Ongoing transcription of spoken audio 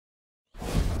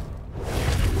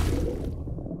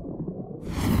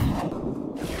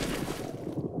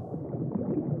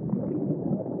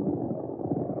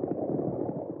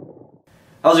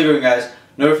How's it going, guys?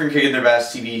 Noah from Kicking Their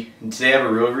Bass TV, and today I have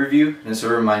a reel review, and it's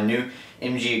over my new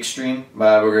MGXtreme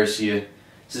by Garcia.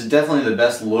 This is definitely the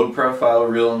best low profile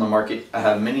reel in the market. I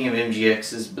have many of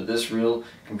MGXs, but this reel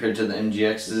compared to the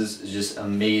MGXs is just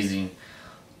amazing.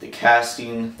 The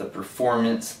casting, the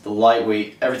performance, the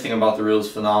lightweight, everything about the reel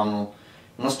is phenomenal.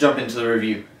 And let's jump into the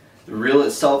review. The reel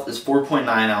itself is 4.9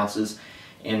 ounces,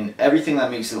 and everything that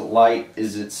makes it light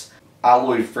is its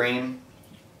alloy frame.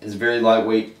 Is very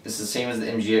lightweight. It's the same as the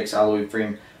MGX alloy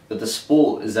frame, but the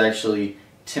spool is actually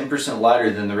 10% lighter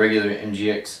than the regular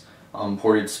MGX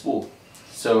ported spool.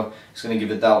 So it's going to give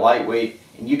it that lightweight,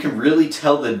 and you can really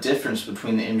tell the difference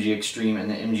between the MGXtreme and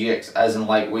the MGX as in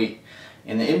lightweight.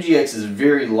 And the MGX is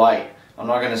very light. I'm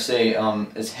not going to say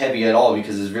it's heavy at all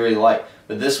because it's very light,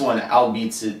 but this one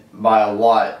outbeats it by a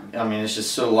lot. I mean, it's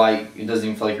just so light, it doesn't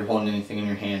even feel like you're holding anything in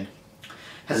your hand. It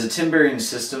has a 10 bearing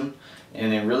system,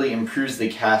 and it really improves the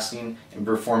casting and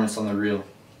performance on the reel.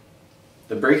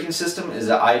 The braking system is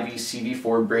an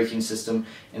IV-CV4 braking system,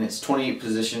 and it's 28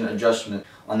 position adjustment.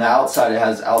 On the outside it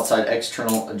has outside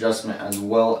external adjustment as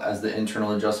well as the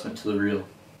internal adjustment to the reel.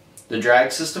 The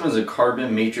drag system is a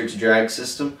carbon matrix drag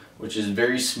system, which is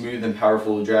very smooth and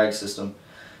powerful drag system.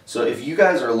 So if you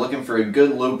guys are looking for a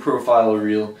good low profile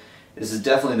reel, this is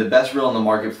definitely the best reel in the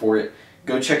market for it.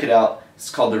 Go check it out. It's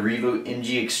called the Revo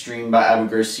MGXtreme by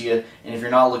Garcia, and if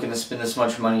you're not looking to spend this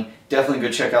much money, definitely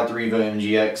go check out the Revo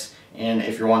MGX. And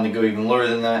if you're wanting to go even lower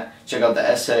than that, check out the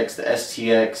SX, the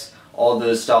STX, all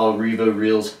those style of Revo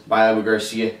reels by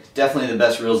Garcia. Definitely the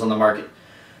best reels on the market.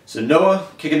 So Noah,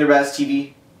 Kicking Their Bass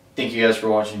TV, thank you guys for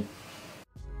watching.